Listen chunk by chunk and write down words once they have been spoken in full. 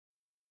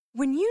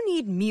When you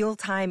need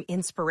mealtime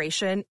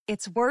inspiration,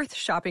 it's worth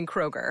shopping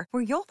Kroger,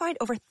 where you'll find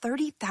over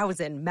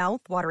 30,000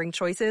 mouth-watering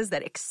choices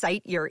that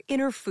excite your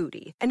inner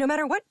foodie. And no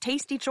matter what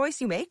tasty choice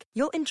you make,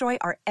 you'll enjoy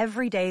our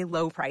everyday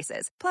low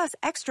prices, plus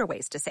extra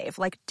ways to save,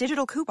 like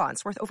digital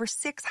coupons worth over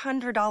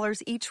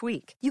 $600 each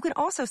week. You can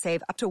also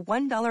save up to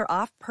 $1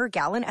 off per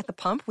gallon at the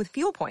pump with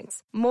fuel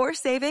points. More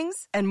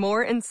savings and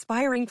more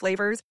inspiring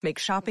flavors make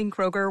shopping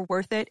Kroger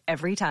worth it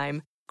every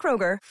time.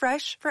 Kroger,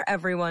 fresh for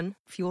everyone.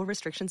 Fuel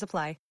restrictions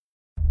apply.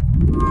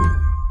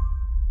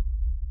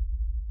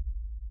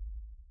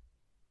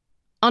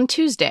 On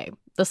Tuesday,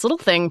 this little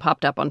thing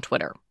popped up on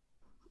Twitter.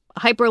 A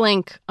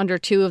hyperlink under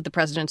two of the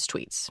president's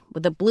tweets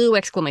with a blue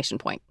exclamation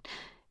point.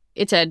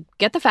 It said,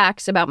 "Get the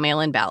facts about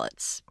mail-in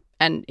ballots."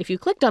 And if you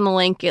clicked on the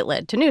link, it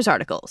led to news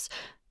articles.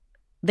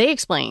 They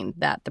explained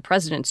that the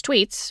president's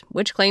tweets,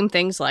 which claim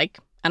things like,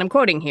 and I'm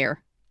quoting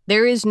here,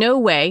 "There is no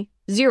way,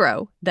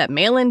 zero, that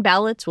mail-in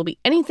ballots will be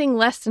anything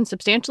less than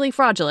substantially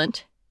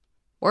fraudulent,"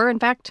 were, in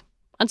fact,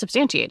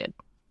 unsubstantiated.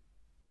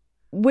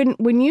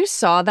 When you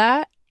saw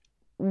that,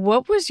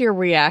 what was your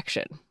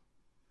reaction?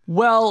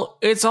 Well,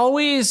 it's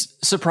always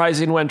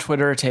surprising when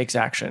Twitter takes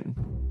action.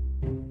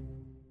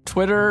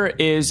 Twitter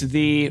is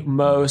the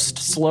most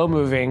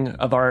slow-moving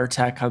of our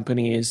tech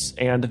companies,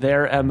 and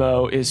their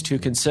MO is to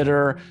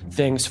consider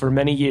things for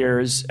many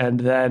years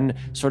and then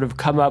sort of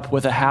come up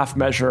with a half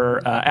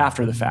measure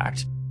after the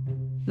fact.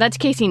 That's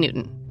Casey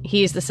Newton.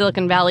 He's the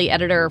Silicon Valley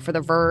editor for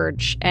The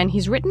Verge, and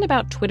he's written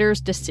about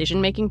Twitter's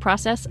decision-making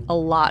process a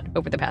lot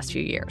over the past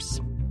few years.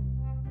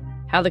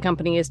 How the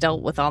company has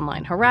dealt with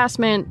online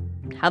harassment,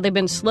 how they've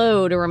been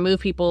slow to remove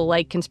people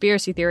like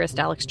conspiracy theorist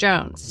Alex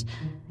Jones,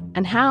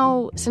 and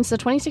how, since the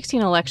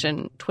 2016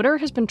 election, Twitter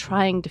has been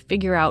trying to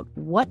figure out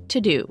what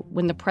to do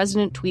when the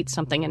president tweets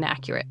something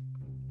inaccurate,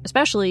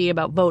 especially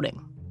about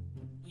voting.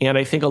 And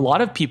I think a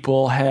lot of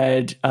people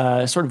had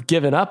sort of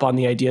given up on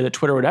the idea that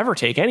Twitter would ever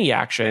take any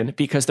action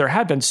because there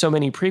had been so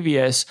many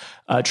previous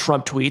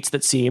Trump tweets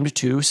that seemed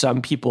to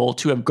some people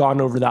to have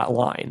gone over that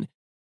line.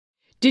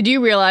 Did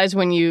you realize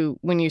when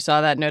you saw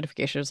that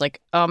notification, it was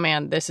like, oh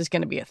man, this is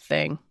going to be a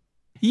thing?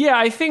 Yeah,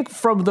 I think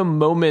from the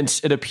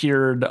moment it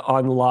appeared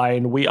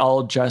online, we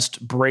all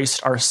just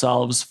braced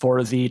ourselves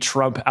for the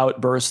Trump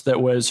outburst that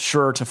was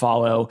sure to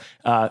follow.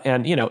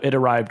 And, it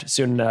arrived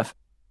soon enough.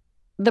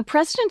 The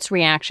president's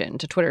reaction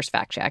to Twitter's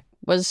fact check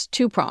was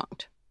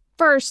two-pronged.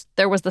 First,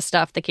 there was the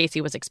stuff that Casey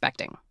was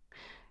expecting.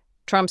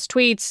 Trump's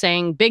tweets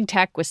saying big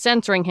tech was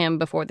censoring him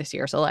before this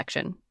year's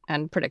election,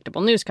 and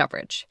predictable news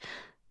coverage.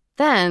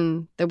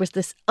 Then there was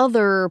this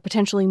other,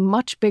 potentially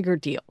much bigger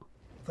deal.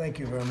 Thank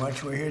you very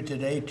much. We're here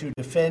today to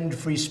defend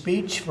free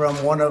speech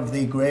from one of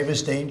the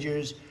gravest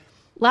dangers.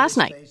 Last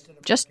night,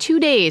 just 2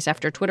 days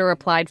after Twitter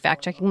applied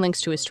fact-checking links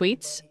to his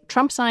tweets,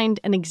 Trump signed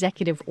an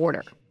executive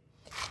order.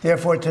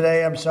 Therefore,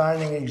 today I'm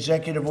signing an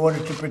executive order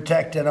to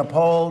protect and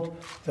uphold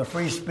the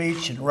free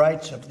speech and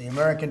rights of the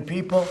American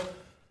people.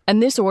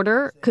 And this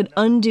order could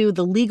undo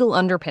the legal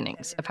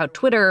underpinnings of how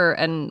Twitter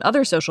and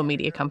other social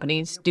media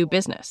companies do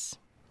business.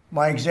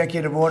 My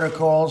executive order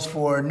calls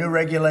for new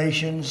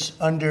regulations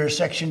under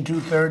Section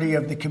 230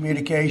 of the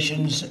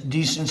Communications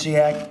Decency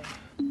Act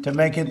to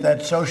make it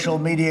that social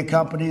media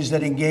companies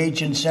that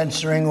engage in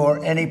censoring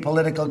or any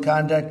political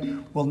conduct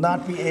will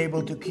not be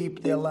able to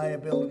keep their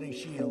liability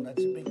shield.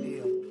 That's a big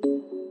deal.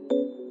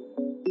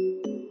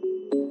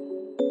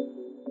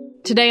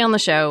 Today on the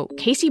show,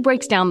 Casey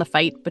breaks down the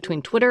fight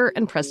between Twitter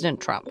and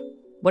President Trump,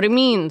 what it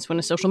means when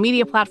a social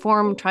media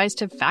platform tries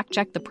to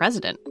fact-check the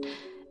president,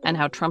 and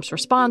how Trump's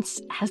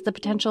response has the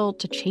potential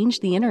to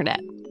change the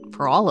internet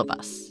for all of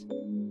us.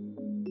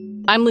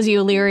 I'm Lizzie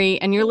O'Leary,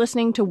 and you're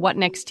listening to What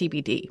Next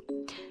TBD,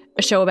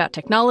 a show about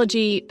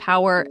technology,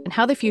 power, and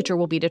how the future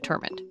will be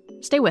determined.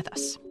 Stay with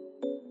us.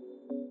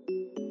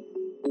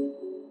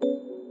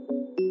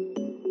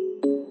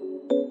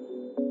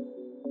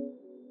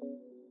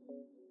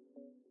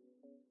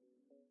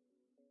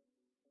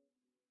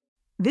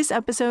 This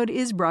episode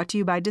is brought to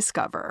you by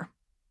Discover.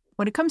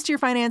 When it comes to your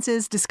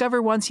finances,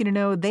 Discover wants you to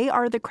know they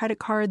are the credit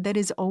card that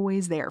is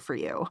always there for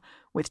you.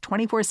 With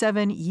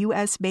 24/7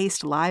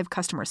 U.S.-based live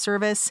customer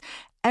service,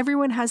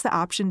 everyone has the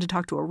option to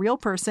talk to a real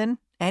person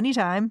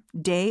anytime,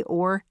 day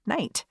or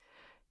night.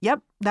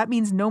 Yep, that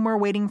means no more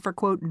waiting for,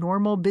 quote,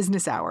 normal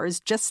business hours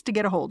just to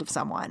get a hold of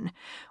someone.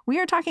 We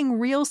are talking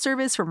real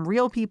service from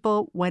real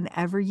people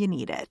whenever you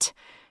need it.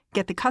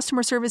 Get the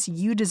customer service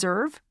you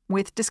deserve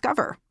with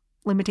Discover.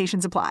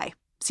 Limitations apply.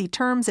 See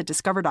terms at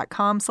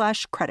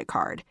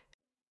discover.com/creditcard.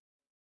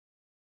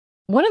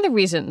 One of the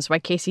reasons why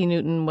Casey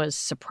Newton was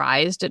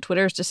surprised at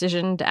Twitter's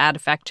decision to add a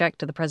fact check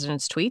to the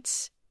president's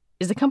tweets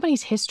is the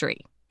company's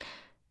history.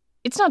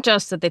 It's not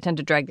just that they tend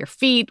to drag their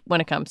feet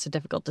when it comes to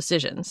difficult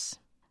decisions.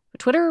 But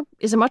Twitter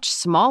is a much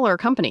smaller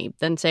company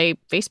than, say,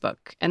 Facebook,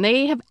 and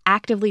they have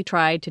actively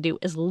tried to do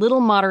as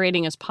little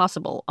moderating as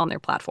possible on their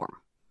platform.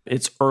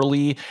 Its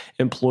early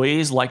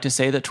employees like to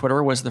say that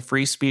Twitter was the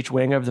free speech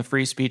wing of the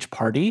free speech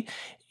party.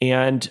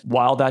 And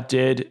while that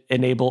did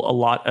enable a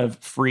lot of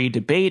free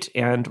debate,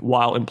 and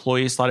while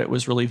employees thought it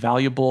was really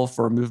valuable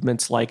for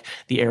movements like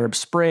the Arab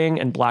Spring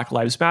and Black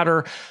Lives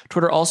Matter,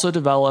 Twitter also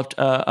developed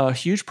a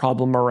huge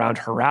problem around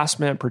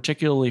harassment,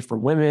 particularly for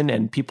women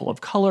and people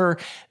of color,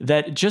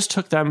 that just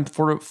took them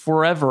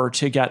forever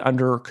to get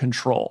under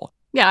control.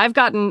 Yeah, I've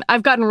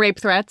gotten rape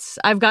threats.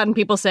 I've gotten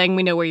people saying,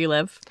 "We know where you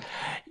live."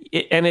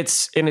 And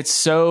it's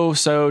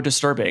so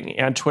disturbing.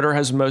 And Twitter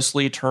has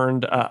mostly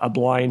turned a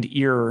blind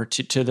ear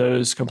to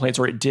those complaints,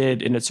 or it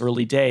did in its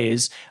early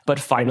days. But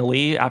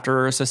finally,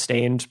 after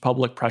sustained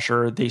public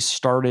pressure, they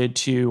started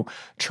to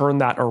turn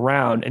that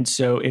around. And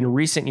so in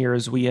recent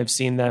years, we have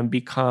seen them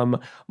become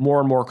more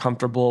and more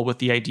comfortable with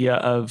the idea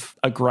of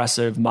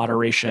aggressive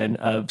moderation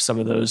of some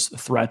of those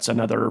threats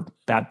and other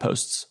bad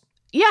posts.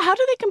 Yeah, how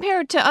do they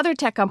compare to other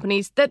tech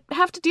companies that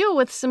have to deal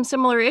with some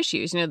similar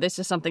issues? This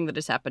is something that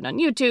has happened on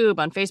YouTube,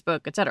 on Facebook,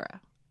 et cetera.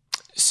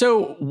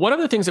 So one of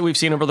the things that we've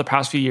seen over the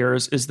past few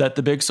years is that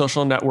the big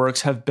social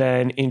networks have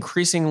been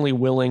increasingly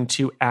willing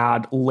to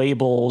add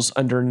labels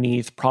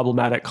underneath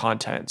problematic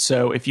content.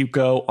 So if you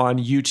go on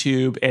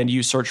YouTube and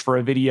you search for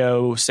a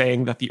video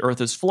saying that the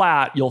Earth is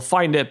flat, you'll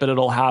find it, but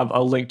it'll have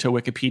a link to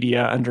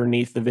Wikipedia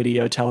underneath the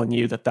video telling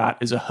you that that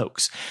is a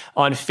hoax.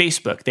 On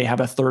Facebook, they have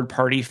a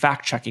third-party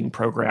fact-checking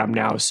program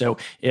now. So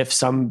if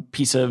some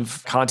piece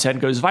of content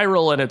goes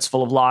viral and it's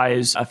full of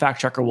lies, a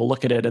fact-checker will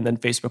look at it and then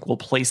Facebook will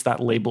place that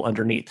label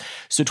underneath.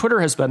 So Twitter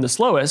has been the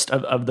slowest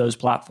of those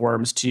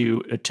platforms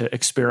to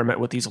experiment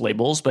with these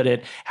labels, but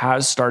it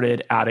has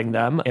started adding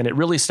them. And it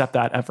really stepped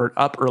that effort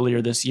up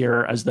earlier this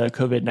year as the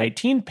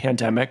COVID-19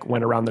 pandemic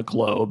went around the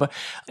globe.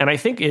 And I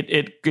think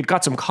it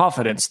got some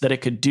confidence that it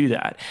could do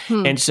that.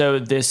 And so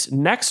this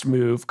next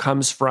move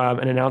comes from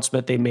an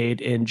announcement they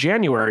made in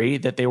January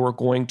that they were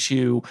going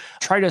to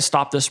try to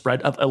stop the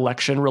spread of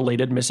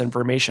election-related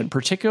misinformation,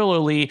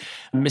 particularly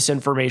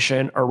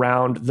misinformation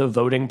around the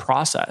voting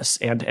process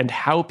and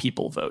how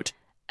people vote.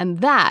 And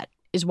that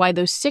is why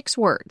those 6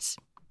 words,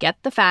 "get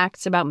the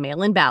facts about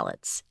mail-in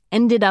ballots,"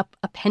 ended up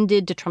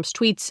appended to Trump's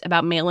tweets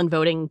about mail-in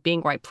voting being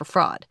ripe for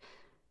fraud.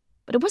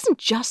 But it wasn't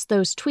just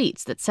those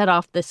tweets that set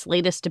off this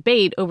latest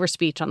debate over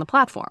speech on the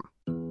platform.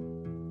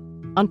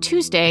 On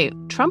Tuesday,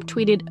 Trump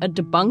tweeted a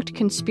debunked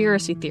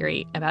conspiracy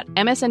theory about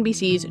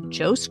MSNBC's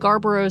Joe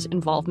Scarborough's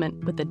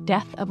involvement with the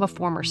death of a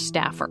former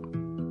staffer.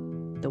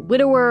 The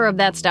widower of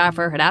that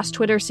staffer had asked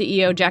Twitter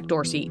CEO Jack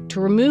Dorsey to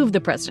remove the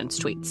president's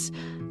tweets,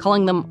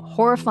 calling them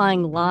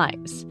horrifying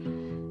lies.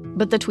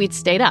 But the tweets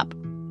stayed up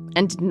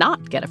and did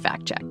not get a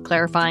fact check,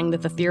 clarifying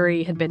that the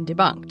theory had been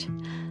debunked.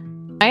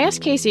 I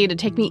asked Casey to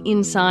take me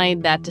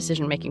inside that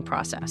decision-making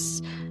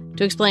process,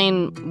 to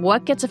explain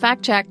what gets a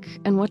fact check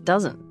and what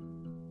doesn't.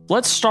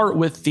 Let's start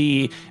with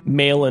the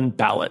mail-in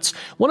ballots.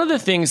 One of the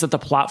things that the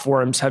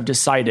platforms have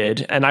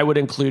decided, and I would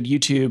include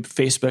YouTube,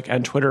 Facebook,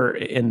 and Twitter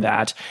in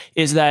that,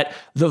 is that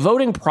the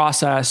voting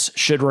process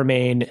should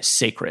remain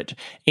sacred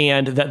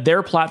and that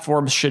their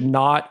platforms should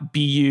not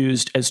be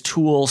used as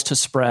tools to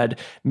spread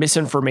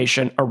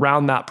misinformation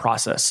around that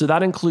process. So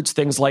that includes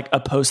things like a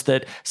post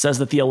that says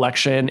that the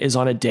election is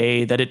on a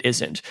day that it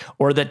isn't,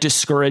 or that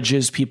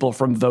discourages people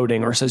from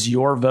voting or says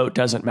your vote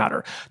doesn't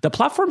matter. The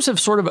platforms have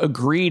sort of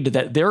agreed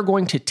that they're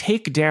going to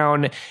take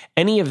down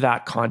any of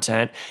that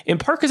content, in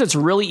part because it's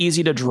really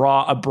easy to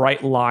draw a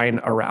bright line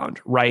around,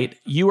 right?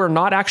 You are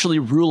not actually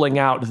ruling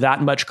out that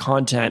much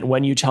content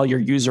when you tell your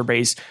user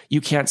base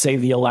you can't say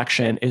the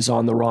election is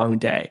on the wrong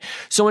day.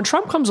 So when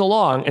Trump comes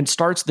along and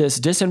starts this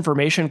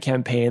disinformation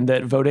campaign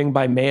that voting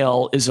by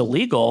mail is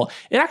illegal,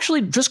 it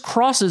actually just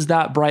crosses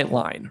that bright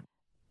line.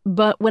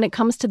 But when it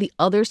comes to the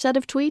other set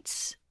of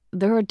tweets,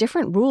 there are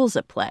different rules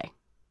at play.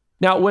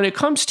 Now, when it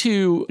comes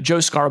to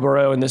Joe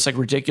Scarborough and this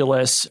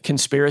ridiculous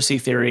conspiracy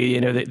theory,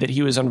 that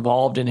he was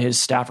involved in his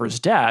staffer's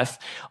death,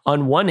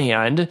 on one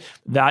hand,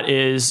 that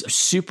is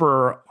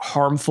super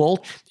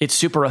harmful. It's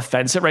super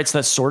offensive, right? It's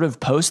that sort of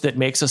post that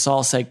makes us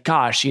all say,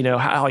 gosh,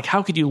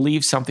 how could you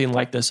leave something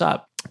like this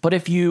up? But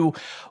if you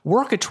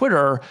work at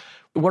Twitter,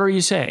 what are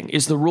you saying?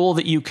 Is the rule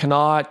that you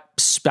cannot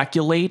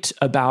speculate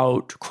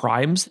about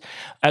crimes?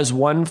 As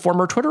one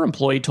former Twitter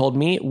employee told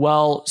me,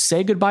 well,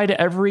 say goodbye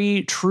to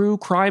every true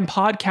crime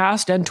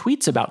podcast and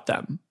tweets about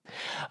them.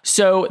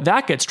 So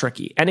that gets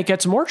tricky. And it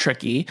gets more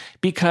tricky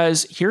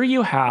because here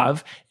you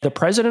have the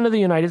president of the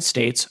United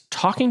States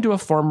talking to a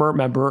former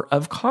member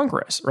of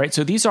Congress, right?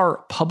 So these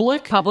are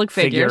public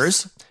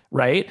figures.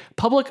 Right?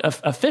 Public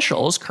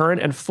officials,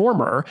 current and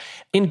former,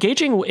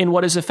 engaging in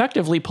what is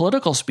effectively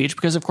political speech,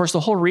 because, of course, the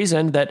whole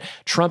reason that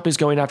Trump is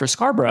going after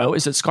Scarborough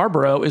is that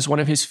Scarborough is one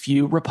of his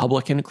few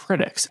Republican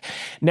critics.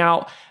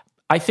 Now,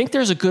 I think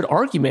there's a good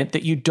argument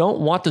that you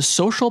don't want the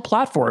social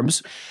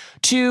platforms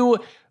to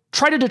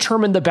try to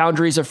determine the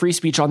boundaries of free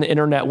speech on the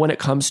internet when it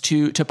comes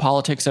to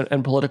politics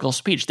and political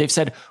speech. They've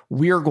said,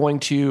 we're going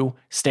to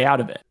stay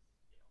out of it.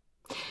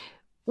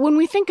 When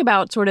we think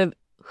about sort of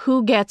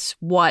who gets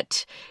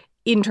what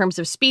in terms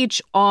of speech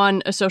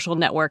on a social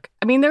network,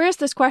 I mean, there is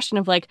this question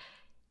of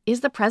is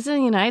the president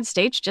of the United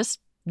States just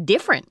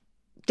different?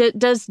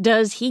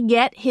 Does he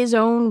get his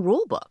own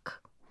rule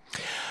book?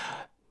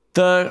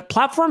 The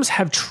platforms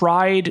have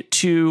tried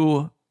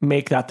to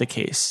make that the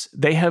case.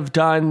 They have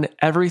done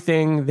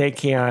everything they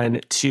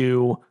can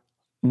to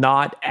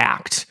not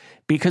act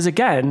because,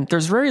 again,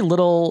 there's very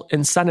little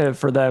incentive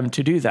for them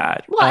to do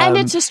that. Well, and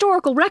it's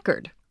historical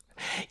record.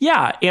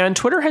 Yeah, and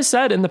Twitter has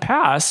said in the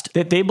past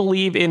that they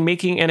believe in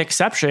making an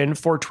exception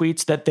for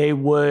tweets that they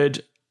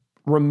would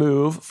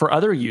remove for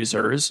other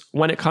users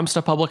when it comes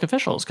to public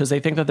officials, because they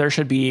think that there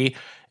should be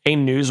a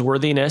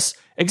newsworthiness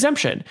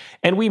exemption.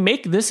 And we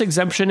make this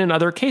exemption in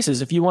other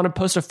cases. If you want to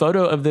post a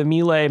photo of the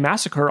My Lai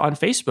massacre on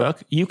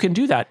Facebook, you can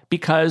do that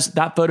because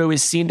that photo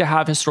is seen to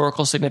have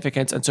historical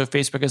significance. And so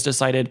Facebook has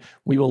decided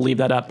we will leave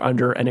that up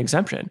under an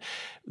exemption.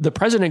 The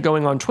president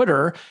going on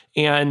Twitter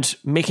and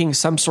making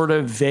some sort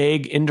of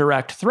vague,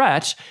 indirect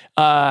threat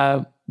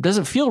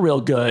doesn't feel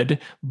real good,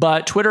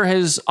 but Twitter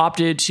has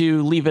opted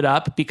to leave it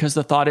up because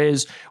the thought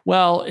is,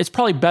 well, it's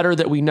probably better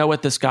that we know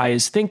what this guy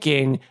is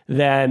thinking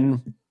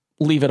than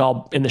leave it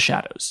all in the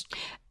shadows.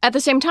 At the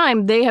same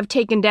time, they have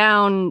taken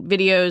down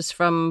videos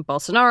from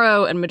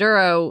Bolsonaro and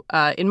Maduro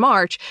in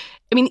March.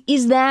 I mean,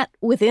 is that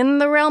within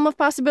the realm of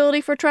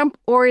possibility for Trump,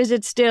 or is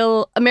it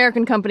still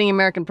American company,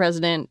 American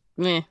president?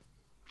 Meh.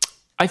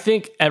 I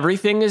think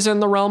everything is in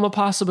the realm of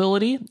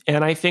possibility.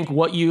 And I think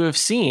what you have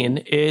seen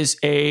is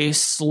a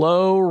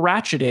slow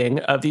ratcheting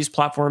of these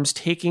platforms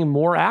taking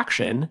more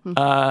action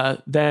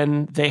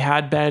than they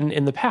had been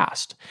in the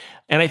past.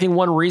 And I think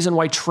one reason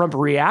why Trump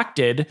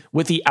reacted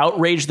with the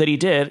outrage that he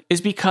did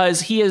is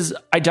because he has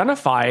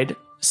identified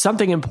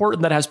something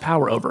important that has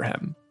power over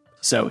him.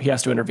 So he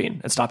has to intervene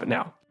and stop it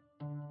now.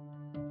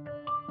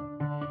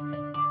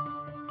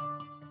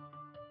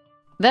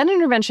 That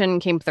intervention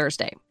came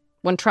Thursday,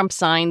 when Trump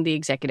signed the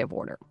executive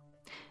order.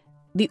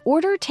 The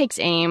order takes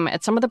aim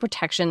at some of the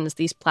protections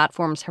these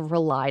platforms have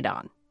relied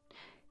on.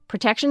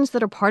 Protections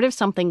that are part of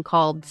something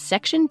called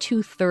Section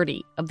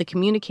 230 of the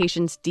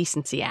Communications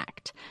Decency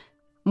Act.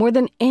 More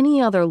than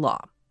any other law,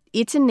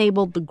 it's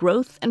enabled the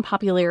growth and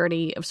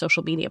popularity of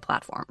social media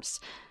platforms.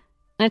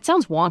 And it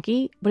sounds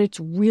wonky, but it's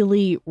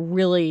really,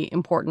 really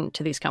important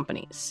to these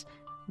companies.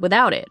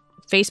 Without it,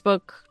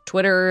 Facebook,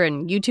 Twitter,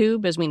 and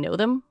YouTube, as we know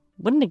them,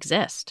 wouldn't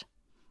exist.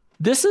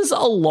 This is a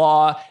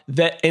law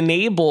that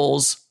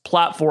enables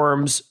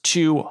platforms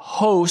to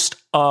host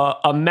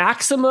a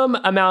maximum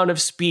amount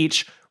of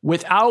speech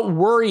without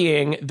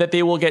worrying that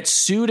they will get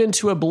sued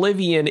into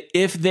oblivion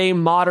if they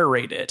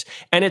moderate it.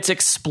 And it's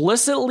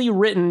explicitly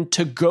written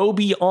to go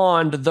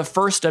beyond the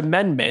First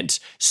Amendment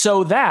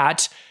so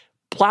that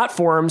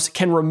platforms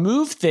can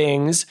remove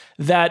things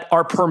that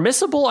are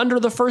permissible under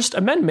the First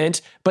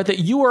Amendment, but that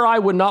you or I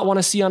would not want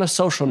to see on a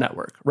social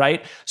network,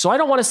 right? So I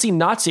don't want to see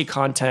Nazi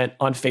content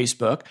on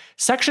Facebook.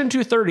 Section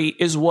 230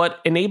 is what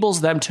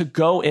enables them to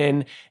go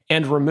in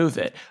and remove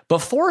it.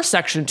 Before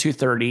Section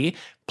 230,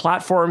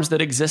 platforms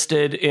that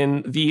existed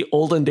in the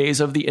olden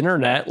days of the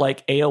internet,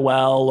 like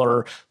AOL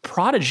or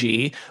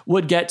Prodigy,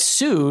 would get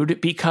sued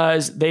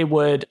because they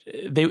would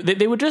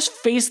just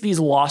face these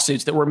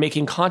lawsuits that were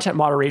making content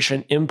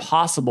moderation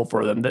impossible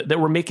for them, that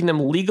were making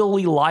them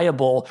legally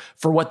liable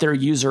for what their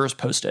users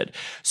posted.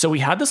 So we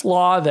had this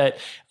law that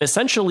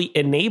essentially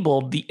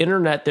enabled the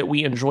internet that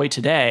we enjoy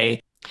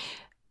today.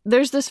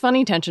 There's this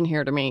funny tension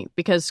here to me,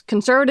 because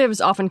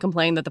conservatives often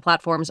complain that the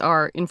platforms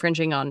are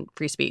infringing on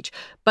free speech.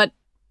 But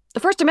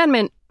the First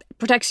Amendment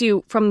protects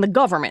you from the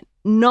government,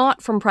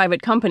 not from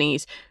private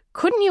companies.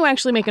 Couldn't you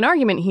actually make an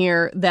argument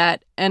here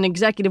that an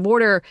executive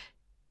order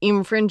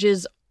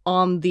infringes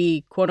on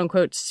the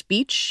quote-unquote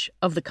speech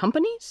of the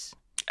companies?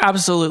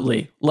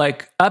 Absolutely.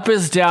 Like, up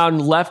is down,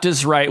 left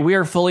is right. We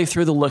are fully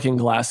through the looking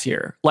glass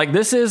here. Like,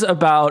 this is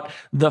about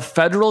the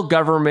federal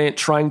government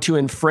trying to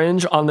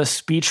infringe on the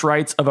speech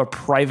rights of a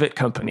private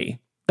company.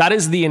 That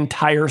is the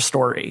entire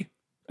story.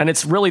 And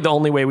it's really the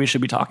only way we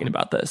should be talking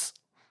about this.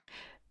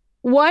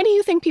 Why do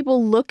you think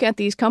people look at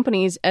these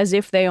companies as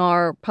if they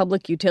are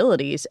public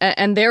utilities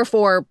and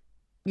therefore,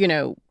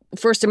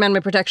 First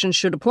Amendment protections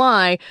should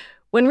apply,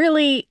 when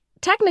really,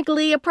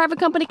 technically, a private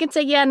company can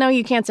say, yeah, no,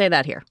 you can't say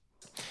that here?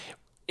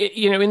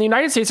 In the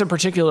United States in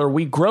particular,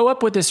 we grow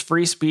up with this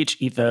free speech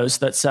ethos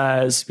that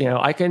says,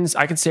 I can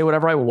say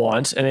whatever I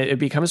want, and it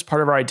becomes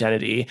part of our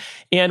identity.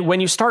 And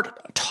when you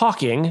start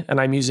talking, and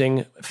I'm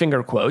using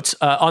finger quotes,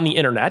 on the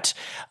internet,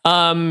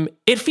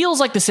 it feels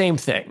like the same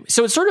thing.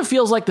 So it sort of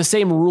feels like the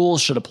same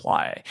rules should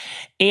apply.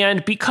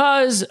 And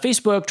because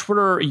Facebook,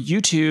 Twitter,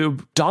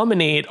 YouTube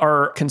dominate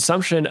our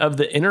consumption of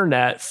the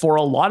internet for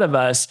a lot of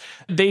us,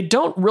 they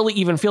don't really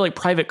even feel like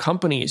private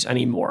companies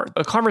anymore.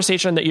 A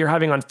conversation that you're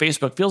having on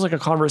Facebook feels like a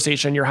conversation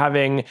conversation you're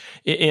having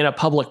in a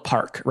public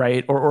park,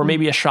 right? Or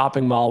maybe a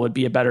shopping mall would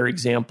be a better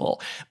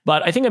example.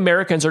 But I think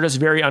Americans are just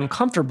very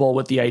uncomfortable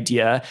with the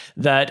idea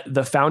that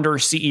the founder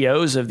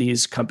CEOs of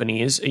these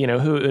companies,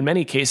 who in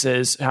many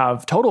cases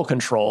have total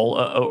control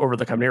over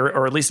the company,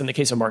 or at least in the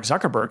case of Mark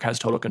Zuckerberg has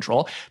total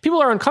control. People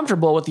are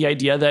uncomfortable with the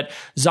idea that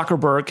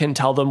Zuckerberg can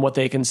tell them what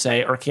they can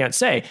say or can't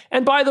say.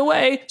 And by the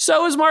way,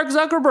 so is Mark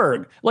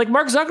Zuckerberg. Like,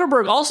 Mark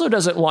Zuckerberg also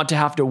doesn't want to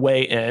have to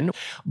weigh in.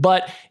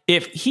 But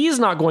if he's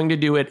not going to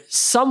do it,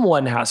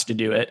 someone has to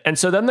do it. And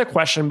so then the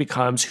question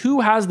becomes, who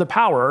has the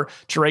power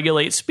to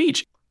regulate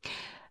speech?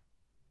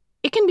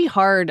 It can be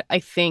hard, I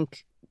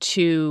think,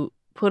 to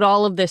put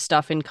all of this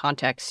stuff in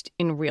context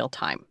in real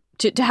time,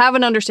 to have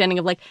an understanding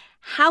of, like,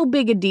 how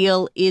big a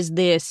deal is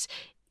this?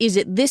 Is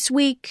it this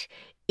week?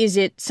 Is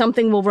it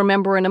something we'll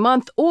remember in a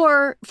month?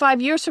 Or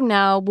 5 years from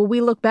now, will we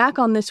look back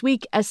on this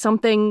week as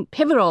something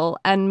pivotal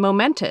and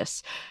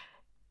momentous?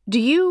 Do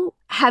you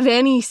have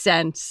any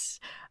sense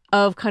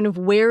of kind of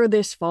where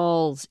this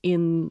falls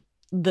in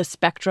the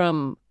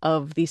spectrum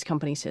of these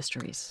companies'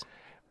 histories?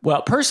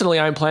 Well, personally,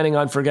 I'm planning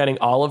on forgetting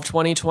all of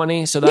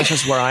 2020. So that's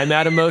just where I'm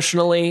at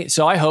emotionally.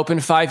 So I hope in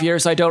 5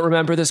 years I don't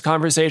remember this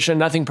conversation.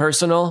 Nothing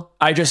personal.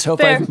 I just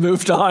hope I've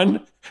moved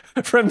on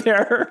from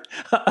there.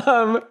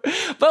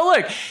 But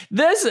look,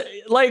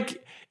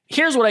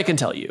 here's what I can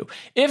tell you.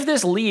 If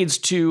this leads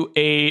to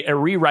a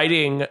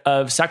rewriting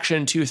of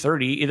Section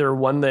 230, either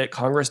one that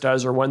Congress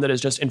does or one that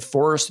is just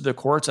enforced through the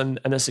courts and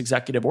this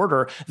executive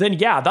order, then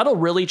yeah, that'll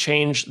really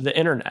change the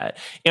internet.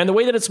 And the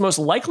way that it's most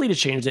likely to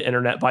change the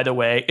internet, by the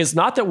way, is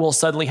not that we'll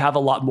suddenly have a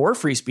lot more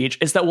free speech,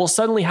 it's that we'll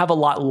suddenly have a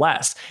lot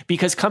less,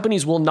 because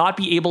companies will not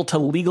be able to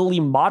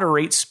legally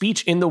moderate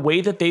speech in the way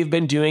that they've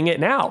been doing it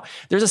now.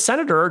 There's a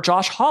senator,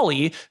 Josh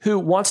Hawley, who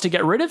wants to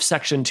get rid of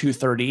Section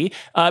 230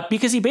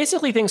 because he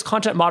basically thinks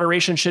content moderation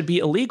should be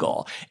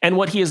illegal. And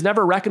what he has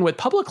never reckoned with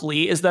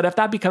publicly is that if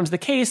that becomes the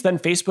case, then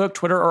Facebook,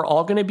 Twitter are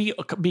all going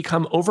to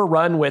become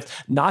overrun with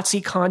Nazi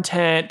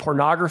content,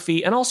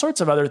 pornography, and all sorts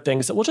of other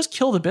things that will just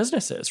kill the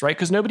businesses, right?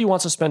 Because nobody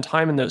wants to spend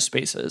time in those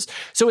spaces.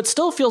 So it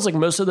still feels like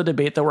most of the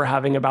debate that we're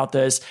having about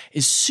this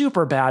is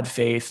super bad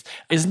faith,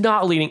 is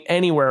not leading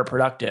anywhere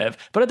productive.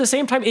 But at the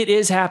same time, it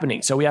is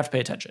happening. So we have to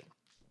pay attention.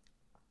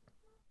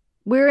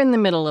 We're in the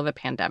middle of a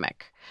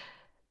pandemic.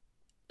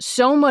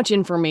 So much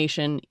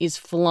information is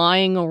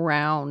flying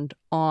around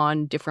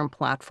on different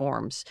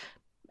platforms.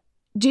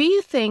 Do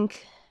you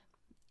think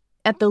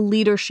at the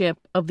leadership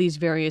of these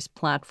various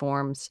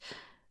platforms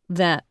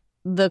that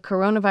the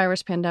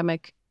coronavirus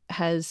pandemic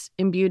has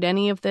imbued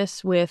any of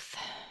this with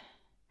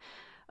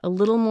a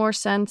little more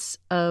sense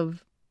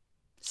of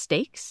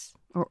stakes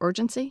or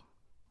urgency?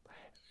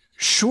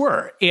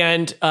 Sure.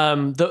 And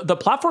the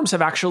platforms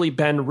have actually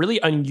been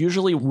really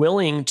unusually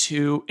willing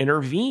to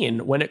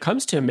intervene when it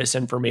comes to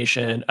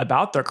misinformation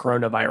about the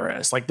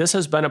coronavirus. Like, this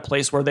has been a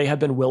place where they have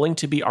been willing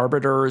to be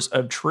arbiters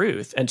of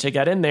truth and to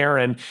get in there.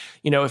 And,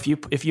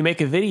 if you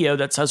make a video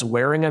that says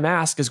wearing a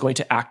mask is going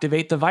to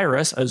activate the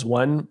virus, as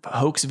one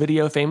hoax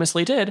video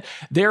famously did,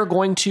 they're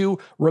going to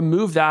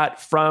remove that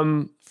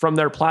from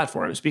their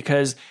platforms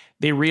because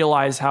they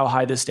realize how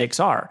high the stakes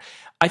are.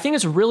 I think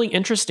it's really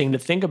interesting to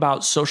think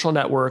about social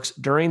networks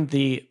during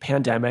the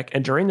pandemic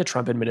and during the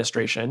Trump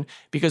administration,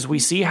 because we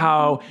see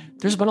how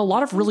there's been a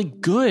lot of really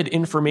good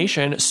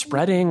information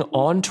spreading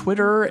on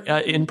Twitter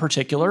in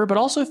particular, but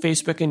also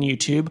Facebook and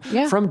YouTube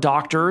from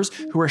doctors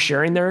who are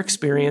sharing their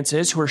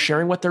experiences, who are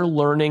sharing what they're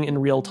learning in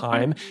real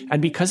time.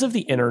 And because of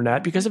the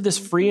internet, because of this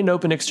free and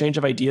open exchange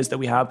of ideas that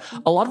we have,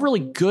 a lot of really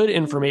good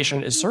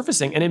information is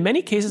surfacing. And in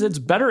many cases, it's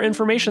better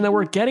information than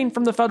we're getting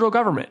from the federal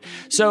government.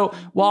 So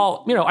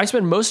while, I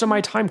spend most of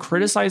my time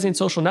criticizing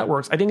social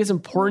networks, I think it's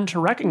important to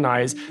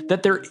recognize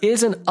that there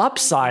is an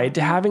upside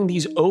to having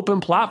these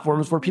open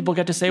platforms where people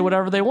get to say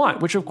whatever they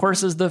want, which of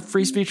course is the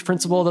free speech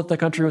principle that the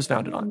country was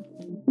founded on.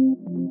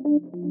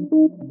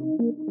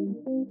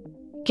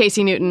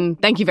 Casey Newton,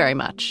 thank you very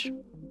much.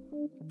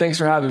 Thanks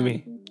for having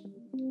me.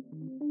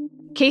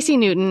 Casey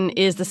Newton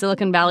is the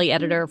Silicon Valley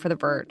editor for The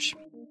Verge.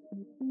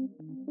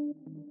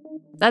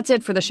 That's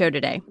it for the show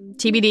today.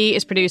 TBD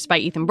is produced by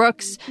Ethan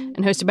Brooks and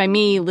hosted by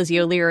me, Lizzie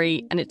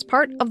O'Leary, and it's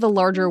part of the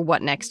larger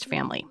What Next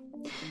family.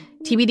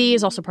 TBD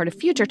is also part of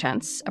Future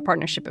Tense, a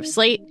partnership of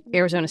Slate,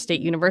 Arizona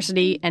State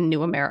University, and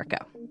New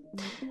America.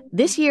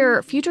 This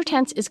year, Future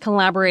Tense is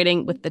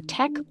collaborating with the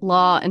Tech,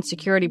 Law, and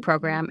Security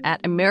program at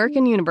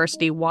American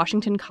University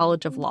Washington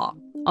College of Law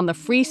on the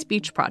Free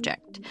Speech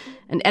Project,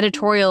 an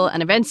editorial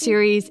and event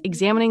series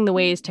examining the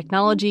ways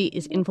technology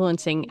is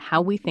influencing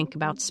how we think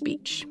about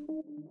speech.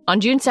 On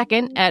June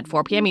 2nd at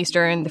 4 p.m.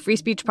 Eastern, the Free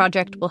Speech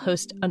Project will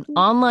host an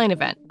online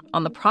event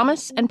on the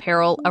promise and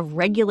peril of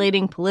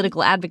regulating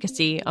political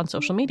advocacy on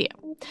social media.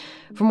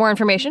 For more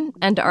information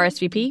and to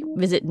RSVP,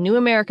 visit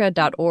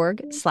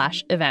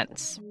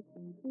newamerica.org/events.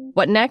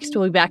 What Next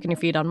will be back in your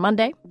feed on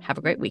Monday. Have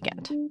a great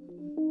weekend.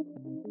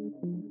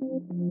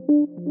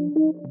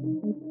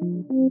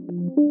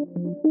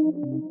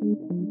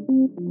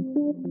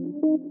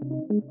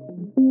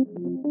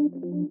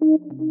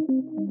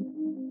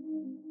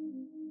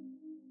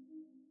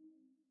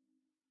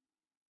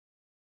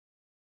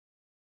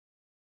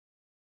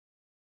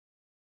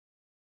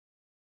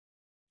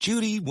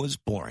 Judy was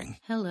boring.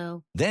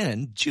 Hello.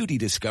 Then Judy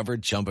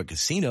discovered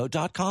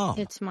ChumbaCasino.com.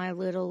 It's my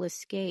little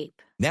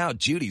escape. Now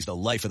Judy's the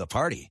life of the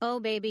party. Oh,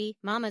 baby,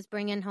 mama's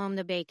bringing home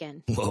the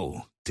bacon.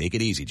 Whoa, take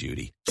it easy,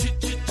 Judy.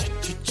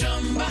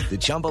 The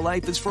Chumba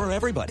life is for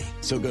everybody.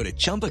 So go to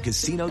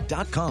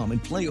ChumbaCasino.com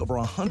and play over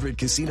 100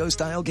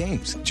 casino-style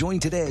games. Join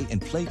today and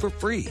play for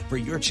free for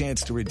your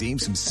chance to redeem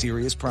some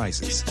serious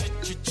prizes.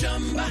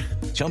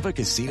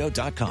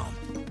 ChumbaCasino.com.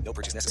 No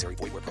purchase necessary.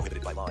 Void where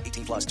prohibited by law.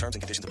 18+ terms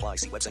and conditions apply.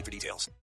 See website for details.